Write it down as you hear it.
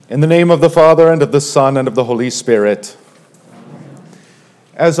In the name of the Father, and of the Son, and of the Holy Spirit.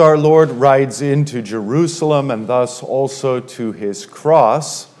 As our Lord rides into Jerusalem, and thus also to his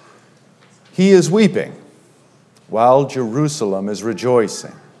cross, he is weeping, while Jerusalem is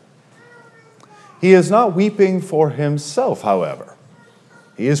rejoicing. He is not weeping for himself, however.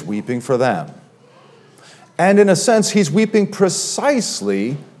 He is weeping for them. And in a sense, he's weeping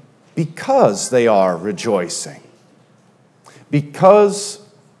precisely because they are rejoicing. Because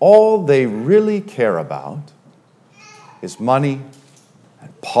all they really care about is money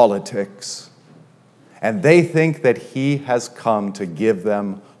and politics, and they think that he has come to give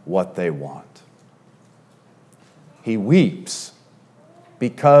them what they want. He weeps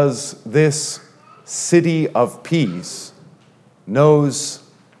because this city of peace knows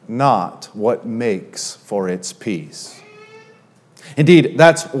not what makes for its peace. Indeed,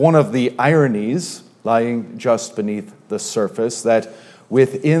 that's one of the ironies lying just beneath the surface, that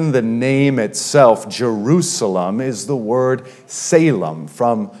within the name itself, Jerusalem, is the word Salem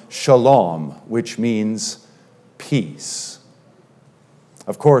from shalom, which means peace.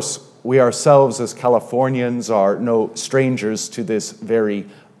 Of course, we ourselves as Californians are no strangers to this very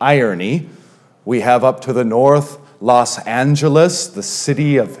irony. We have up to the north Los Angeles, the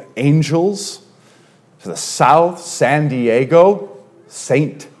city of angels. To the south, San Diego,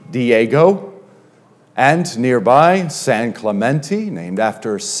 Saint Diego. And nearby, San Clemente, named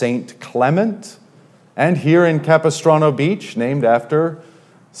after Saint Clement. And here in Capistrano Beach, named after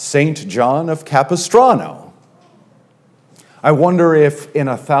Saint John of Capistrano. I wonder if in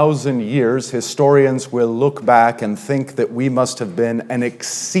 1,000 years, historians will look back and think that we must have been an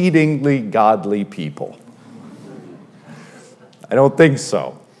exceedingly godly people. I don't think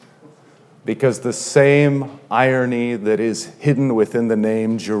so. Because the same irony that is hidden within the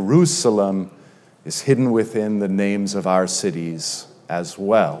name Jerusalem is hidden within the names of our cities as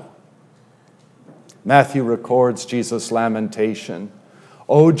well. Matthew records Jesus' lamentation.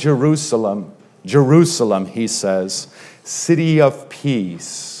 "O Jerusalem, Jerusalem," he says, "city of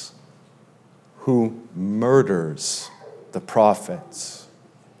peace, who murders the prophets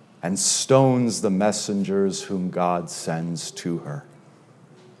and stones the messengers whom God sends to her."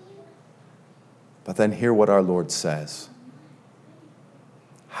 But then hear what our Lord says.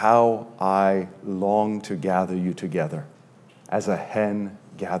 "How I long to gather you together as a hen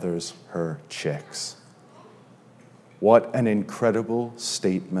gathers her chicks." What an incredible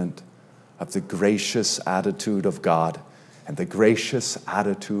statement of the gracious attitude of God and the gracious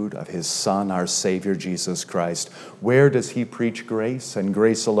attitude of his Son, our Savior, Jesus Christ. Where does he preach grace and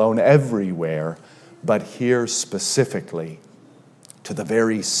grace alone? Everywhere, but here specifically to the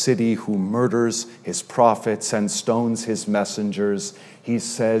very city who murders his prophets and stones his messengers. He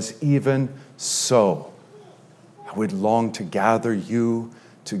says, "Even so, I would long to gather you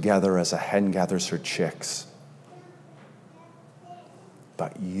together as a hen gathers her chicks.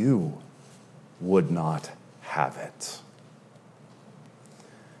 But you would not have it."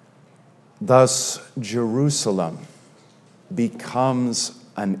 Thus, Jerusalem becomes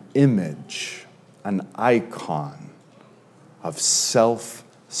an image, an icon of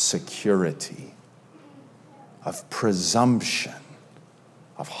self-security, of presumption,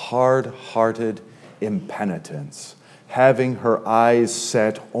 of hard-hearted impenitence, having her eyes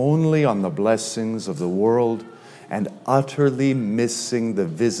set only on the blessings of the world and utterly missing the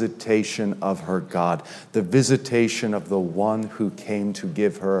visitation of her God, the visitation of the one who came to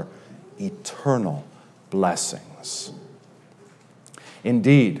give her eternal blessings.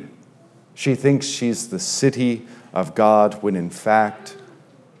 Indeed, she thinks she's the city of God when in fact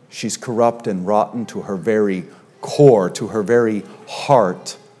she's corrupt and rotten to her very core, to her very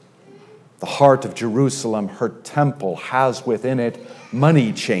heart. The heart of Jerusalem, her temple, has within it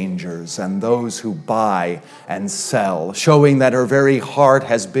money changers and those who buy and sell, showing that her very heart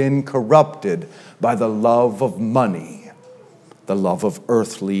has been corrupted by the love of money, the love of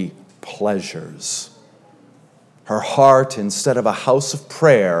earthly pleasures. Her heart, instead of a house of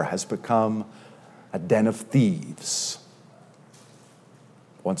prayer, has become a den of thieves.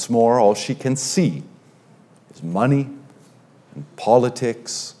 Once more, all she can see is money and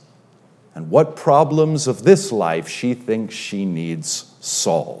politics and what problems of this life she thinks she needs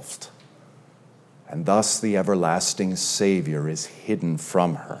solved. And thus the everlasting Savior is hidden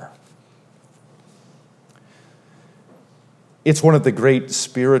from her. It's one of the great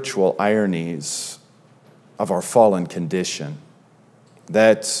spiritual ironies of our fallen condition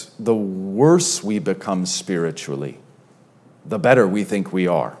that the worse we become spiritually, the better we think we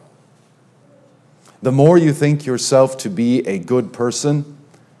are. The more you think yourself to be a good person,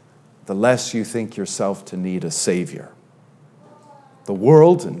 the less you think yourself to need a Savior. The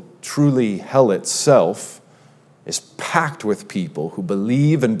world, and truly hell itself, is packed with people who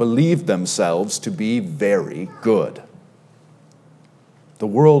believe and believe themselves to be very good. The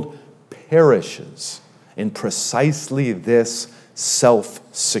world perishes in precisely this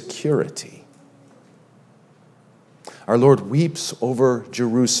self-security. Our Lord weeps over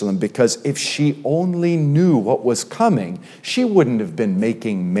Jerusalem because if she only knew what was coming, she wouldn't have been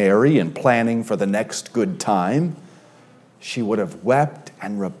making merry and planning for the next good time. She would have wept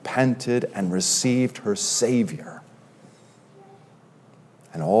and repented and received her Savior.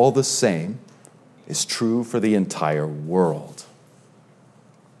 And all the same is true for the entire world.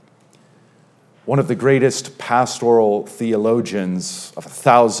 One of the greatest pastoral theologians of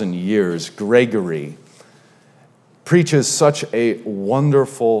 1,000 years, Gregory, preaches such a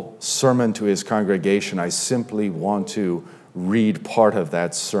wonderful sermon to his congregation. I simply want to read part of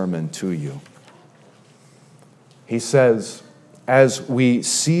that sermon to you. He says, "As we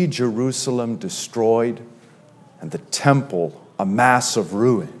see Jerusalem destroyed and the temple a mass of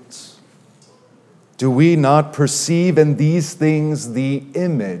ruins, do we not perceive in these things the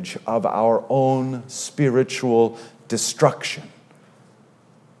image of our own spiritual destruction?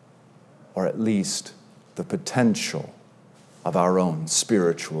 Or at least the potential of our own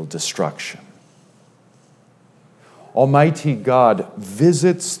spiritual destruction. Almighty God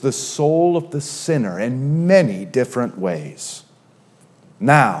visits the soul of the sinner in many different ways.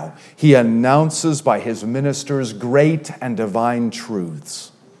 Now, he announces by his ministers great and divine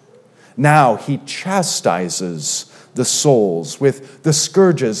truths. Now, he chastises the souls with the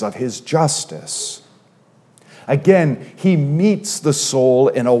scourges of his justice. Again, he meets the soul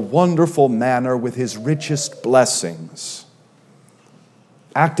in a wonderful manner with his richest blessings.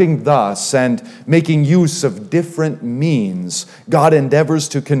 Acting thus and making use of different means, God endeavors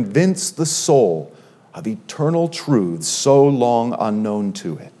to convince the soul of eternal truths so long unknown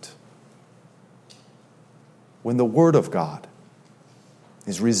to it. When the Word of God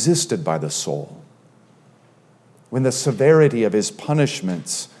is resisted by the soul, when the severity of his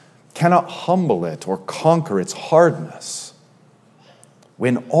punishments cannot humble it or conquer its hardness,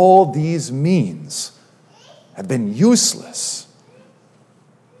 when all these means have been useless,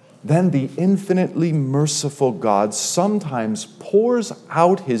 then the infinitely merciful God sometimes pours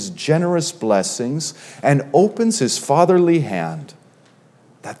out his generous blessings and opens his fatherly hand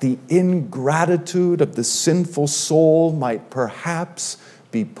that the ingratitude of the sinful soul might perhaps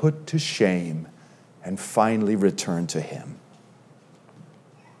be put to shame and finally return to him.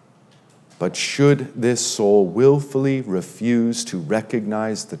 But should this soul willfully refuse to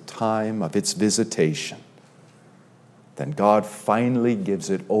recognize the time of its visitation, then God finally gives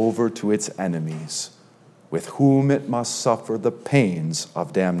it over to its enemies, with whom it must suffer the pains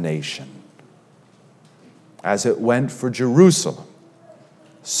of damnation. As it went for Jerusalem,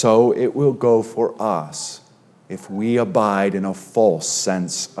 so it will go for us if we abide in a false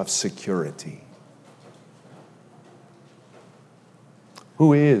sense of security.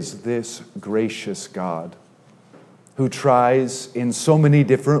 Who is this gracious God who tries in so many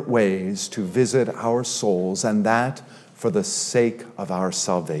different ways to visit our souls, and that for the sake of our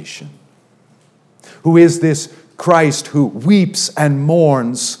salvation? Who is this Christ who weeps and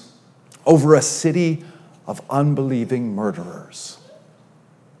mourns over a city of unbelieving murderers?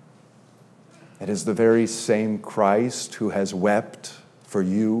 It is the very same Christ who has wept for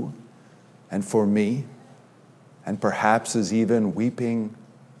you and for me, and perhaps is even weeping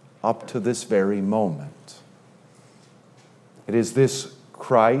up to this very moment. It is this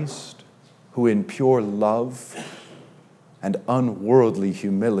Christ who in pure love and unworldly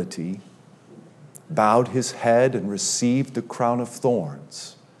humility bowed his head and received the crown of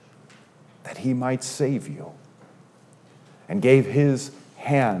thorns that he might save you, and gave his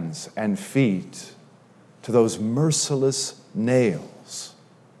hands and feet to those merciless nails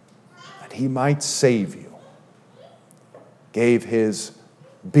that he might save you, gave his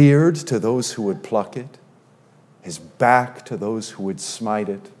beard to those who would pluck it, his back to those who would smite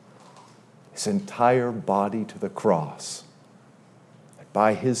it, his entire body to the cross, that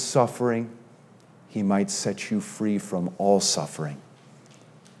by his suffering he might set you free from all suffering,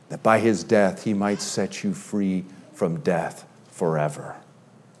 that by his death he might set you free from death forever.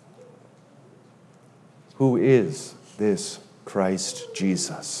 Who is this Christ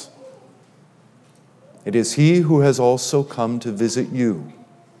Jesus? It is he who has also come to visit you,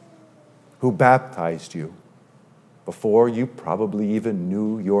 who baptized you before you probably even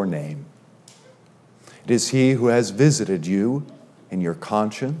knew your name. It is he who has visited you in your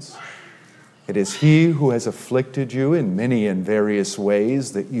conscience. It is he who has afflicted you in many and various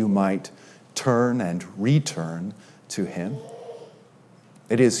ways that you might turn and return to him.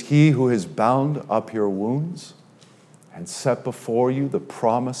 It is he who has bound up your wounds and set before you the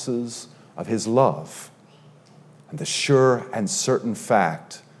promises of his love and the sure and certain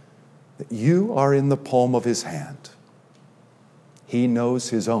fact that you are in the palm of his hand. He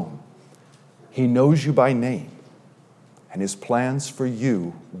knows his own. He knows you by name, and his plans for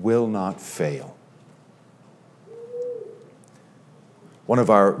you will not fail. One of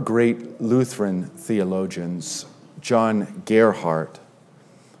our great Lutheran theologians, John Gerhardt,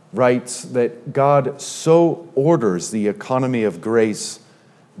 writes that God so orders the economy of grace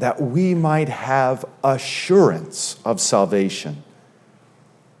that we might have assurance of salvation,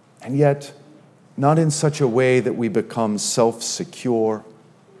 and yet not in such a way that we become self-secure,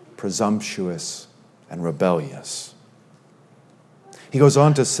 presumptuous, and rebellious. He goes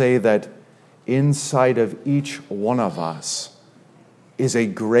on to say that inside of each one of us is a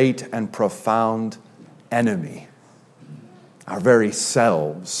great and profound enemy, our very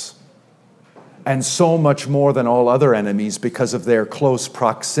selves, and so much more than all other enemies because of their close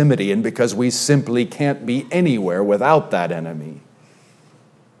proximity and because we simply can't be anywhere without that enemy.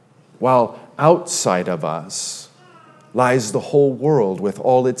 While outside of us lies the whole world with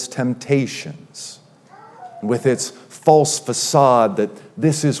all its temptations, with its false facade that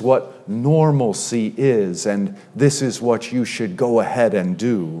this is what normalcy is and this is what you should go ahead and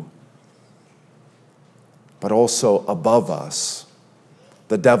do. But also above us,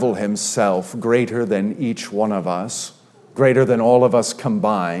 the devil himself, greater than each one of us, greater than all of us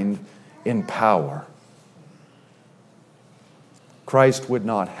combined in power. Christ would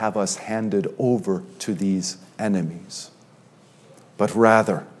not have us handed over to these enemies, but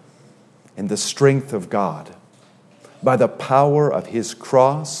rather, in the strength of God, by the power of his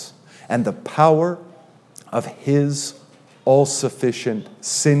cross and the power of his all-sufficient,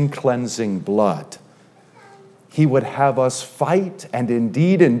 sin-cleansing blood, he would have us fight and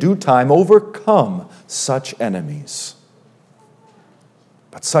indeed in due time overcome such enemies.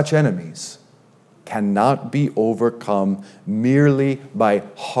 But such enemies cannot be overcome merely by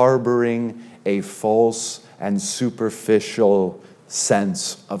harboring a false and superficial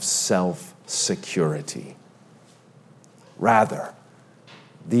sense of self-security. Rather,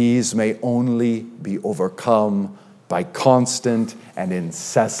 these may only be overcome by constant and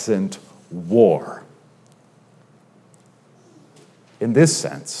incessant war. In this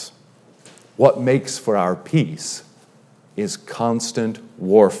sense, what makes for our peace is constant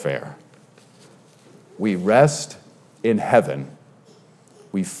warfare. We rest in heaven.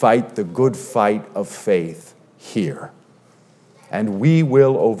 We fight the good fight of faith here. And we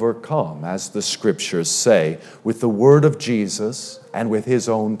will overcome, as the scriptures say, with the word of Jesus and with his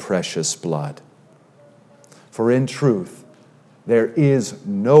own precious blood. For in truth, there is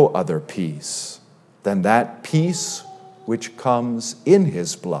no other peace than that peace which comes in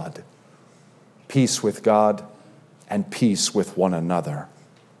his blood, peace with God and peace with one another.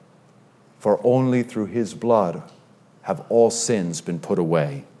 For only through his blood have all sins been put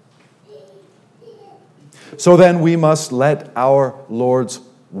away. So then we must let our Lord's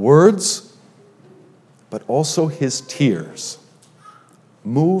words, but also his tears,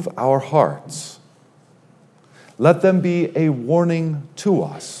 move our hearts. Let them be a warning to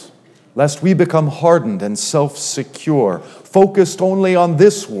us, lest we become hardened and self-secure, focused only on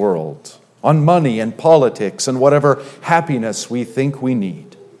this world, on money and politics and whatever happiness we think we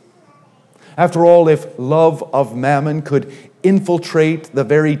need. After all, if love of mammon could infiltrate the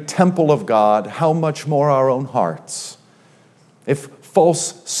very temple of God, how much more our own hearts? If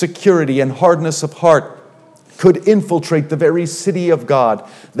false security and hardness of heart could infiltrate the very city of God,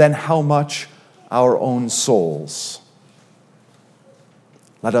 then how much our own souls?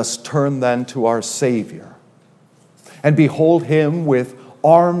 Let us turn then to our Savior and behold him with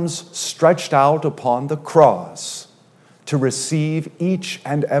arms stretched out upon the cross to receive each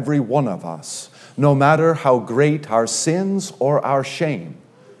and every one of us, no matter how great our sins or our shame,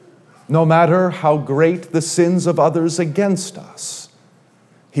 no matter how great the sins of others against us.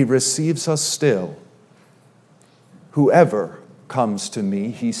 He receives us still. Whoever comes to me,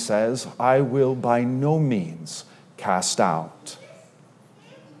 he says, I will by no means cast out.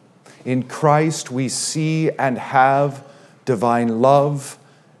 In Christ we see and have divine love,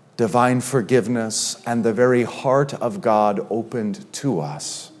 divine forgiveness, and the very heart of God opened to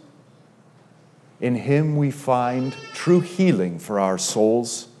us. In him we find true healing for our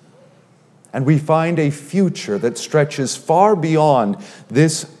souls, and we find a future that stretches far beyond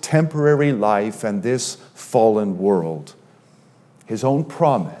this temporary life and this fallen world. His own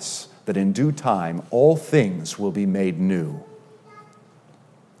promise that in due time all things will be made new.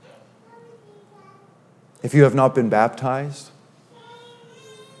 If you have not been baptized,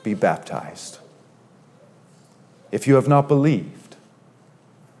 be baptized. If you have not believed,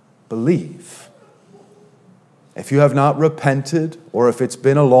 believe. If you have not repented, or if it's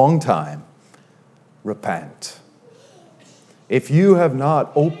been a long time, repent. If you have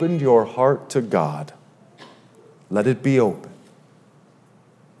not opened your heart to God, let it be open.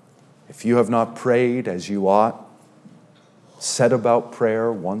 If you have not prayed as you ought, set about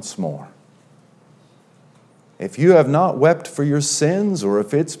prayer once more. If you have not wept for your sins, or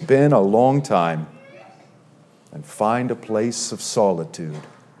if it's been a long time, then find a place of solitude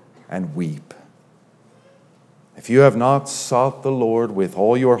and weep. If you have not sought the Lord with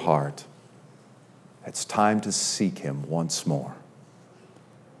all your heart, it's time to seek Him once more.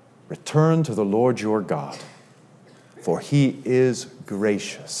 Return to the Lord your God, for He is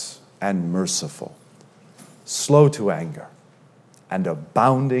gracious and merciful, slow to anger, and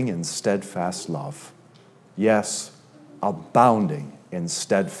abounding in steadfast love. Yes, abounding in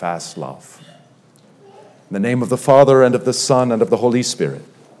steadfast love. In the name of the Father, and of the Son, and of the Holy Spirit.